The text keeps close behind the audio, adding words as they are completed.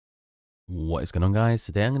What is going on, guys?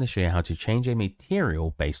 Today I'm going to show you how to change a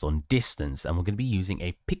material based on distance, and we're going to be using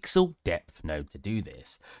a pixel depth node to do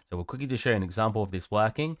this. So we'll quickly just show you an example of this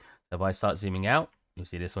working. So if I start zooming out, you'll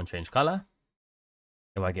see this one change color.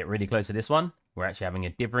 If I get really close to this one, we're actually having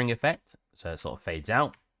a dithering effect, so it sort of fades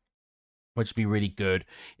out, which would be really good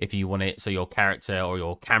if you want it so your character or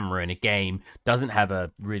your camera in a game doesn't have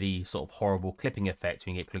a really sort of horrible clipping effect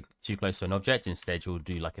when you get too close to an object. Instead, you'll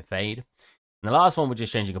do like a fade. And the last one, we're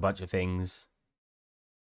just changing a bunch of things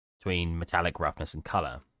between metallic, roughness, and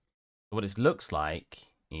color. So what it looks like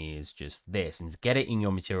is just this. And to get it in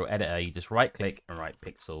your material editor, you just right-click and write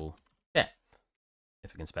pixel depth.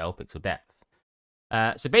 If I can spell pixel depth.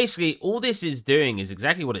 So basically, all this is doing is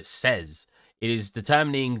exactly what it says. It is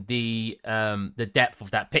determining the depth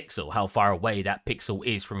of that pixel, how far away that pixel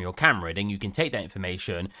is from your camera. Then you can take that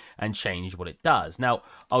information and change what it does. Now,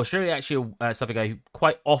 I'll show you actually something I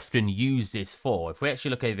quite often use this for. If we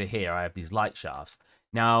actually look over here, I have these light shafts.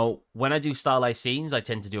 Now, when I do stylized scenes, I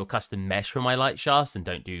tend to do a custom mesh for my light shafts and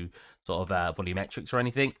don't do sort of volumetrics or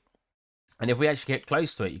anything. And if we actually get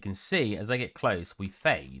close to it, you can see as I get close, we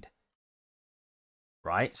fade.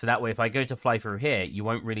 Right, so that way if I go to fly through here, you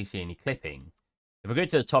won't really see any clipping. If I go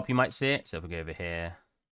to the top, you might see it. So if I go over here,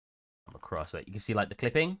 come across it, you can see like the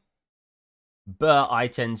clipping. But I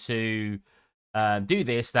tend to do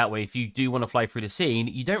this, that way if you do want to fly through the scene,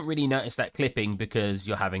 you don't really notice that clipping because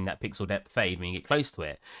you're having that pixel depth fade when you get close to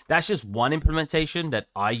it. That's just one implementation that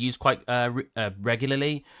I use quite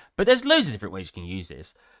regularly, but there's loads of different ways you can use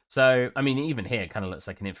this. So, I mean, even here, it kind of looks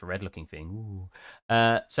like an infrared looking thing.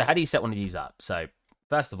 So how do you set one of these up? So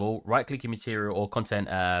first of all, right-click your material or content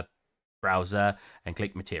browser and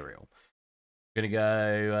click material. I'm going to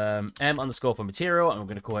go m_ for material, and I'm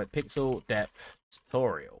going to call it pixel depth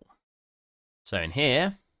tutorial. So in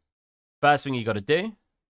here, first thing you got to do,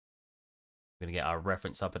 we're going to get our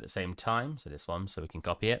reference up at the same time, so this one, so we can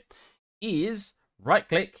copy it, is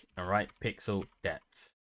right-click and write pixel depth.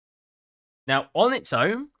 Now, on its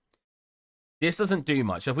own, this doesn't do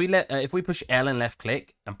much. So if we push L and left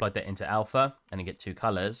click and plug that into alpha and then get two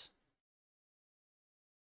colors,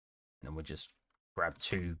 and then we'll just grab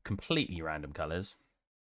two completely random colors.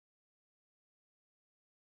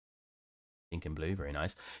 Pink and blue, very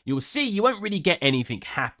nice. You'll see you won't really get anything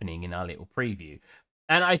happening in our little preview.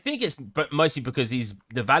 And I think it's mostly because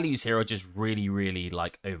the values here are just really, really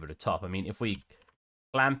like over the top. I mean, if we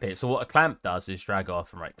clamp it, so what a clamp does is drag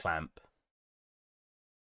off and right clamp.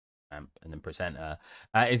 And then press enter,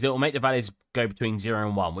 is it will make the values go between 0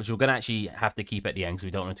 and 1, which we're going to actually have to keep at the end because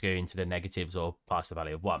we don't want to go into the negatives or past the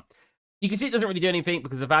value of 1. You can see it doesn't really do anything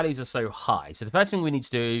because the values are so high. So the first thing we need to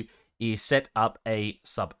do is set up a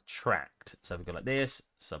subtract. So we go like this,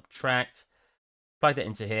 subtract, plug that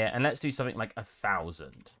into here, and let's do something like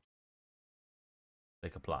 1,000.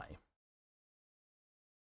 Click apply.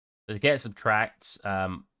 So to get subtracts,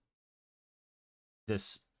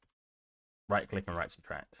 just right click and write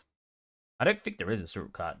subtract. I don't think there is a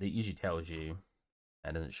shortcut. It usually tells you.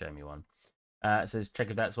 It doesn't show me one. So let's check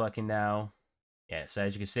if that's working now. Yeah, so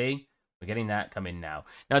as you can see, we're getting that come in now.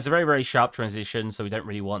 Now, it's a very, very sharp transition, so we don't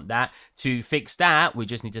really want that. To fix that, we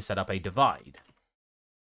just need to set up a divide.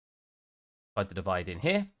 Plug the divide in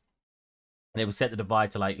here. And it will set the divide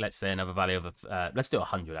to, like, let's say another value of, let's do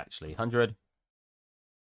 100, actually. 100.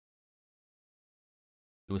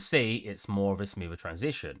 You'll see it's more of a smoother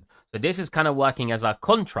transition. So this is kind of working as a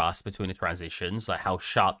contrast between the transitions, like how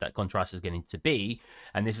sharp that contrast is going to be.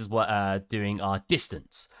 And this is what doing our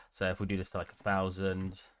distance. So if we do this to like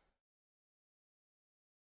 1,000,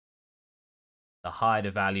 the higher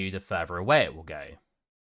the value, the further away it will go.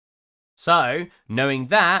 So knowing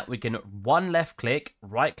that, we can one left click,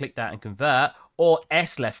 right click that and convert, or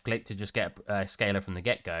S left click to just get a scalar from the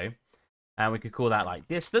get-go. And we could call that like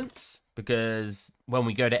distance, because when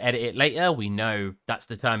we go to edit it later, we know that's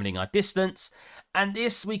determining our distance. And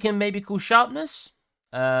this we can maybe call sharpness,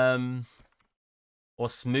 or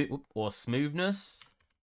smoothness,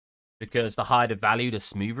 because the higher the value, the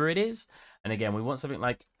smoother it is. And again, we want something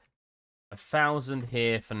like 1,000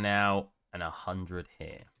 here for now, and 100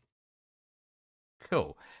 here.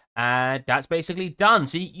 Cool. And that's basically done.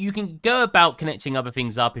 So you can go about connecting other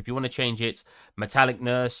things up. If you want to change its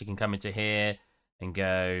metallicness, you can come into here and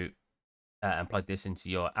go and plug this into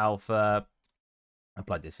your alpha. And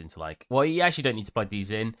plug this into like, well, you actually don't need to plug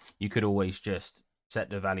these in. You could always just set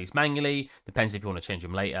the values manually. Depends if you want to change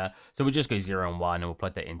them later. So we'll just go 0 and 1 and we'll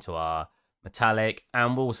plug that into our metallic.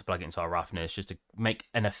 And we'll also plug it into our roughness just to make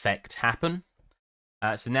an effect happen.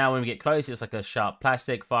 So now when we get close, it's like a sharp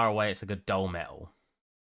plastic. Far away, it's like a dull metal.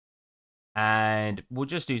 And we'll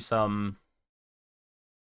just do some.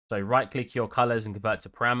 So right click your colors and convert to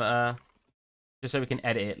parameter. just so we can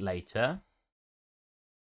edit it later.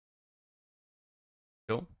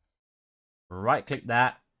 Cool. Right click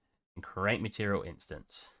that and create material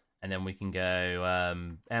instance. And then we can go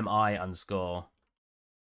mi underscore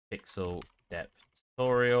pixel depth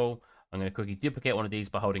tutorial. I'm going to quickly duplicate one of these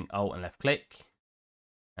by holding Alt and left click.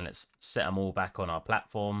 And let's set them all back on our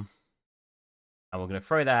platform. And we're going to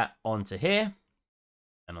throw that onto here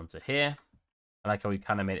and onto here. I like how we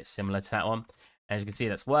kind of made it similar to that one. And as you can see,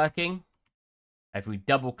 that's working. If we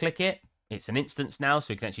double click it, it's an instance now,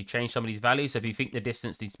 so we can actually change some of these values. So if you think the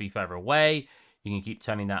distance needs to be further away, you can keep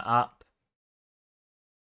turning that up.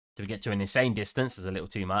 So we get to an insane distance, is a little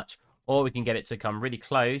too much. Or we can get it to come really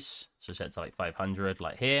close. So set it to like 500,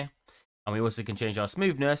 like here. And we also can change our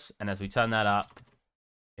smoothness. And as we turn that up,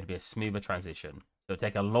 it'll be a smoother transition. So it'll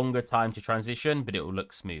take a longer time to transition, but it will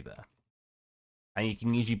look smoother. And you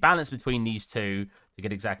can usually balance between these two to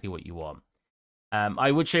get exactly what you want.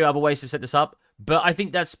 I would show you other ways to set this up, but I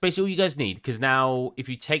think that's basically all you guys need. Because now, if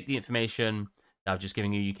you take the information that I've just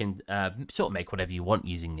given you, you can sort of make whatever you want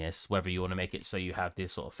using this. Whether you want to make it so you have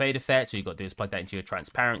this sort of fade effect, or you've got to do is plug that into your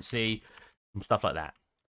transparency, and stuff like that.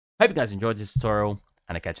 Hope you guys enjoyed this tutorial,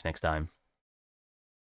 and I'll catch you next time.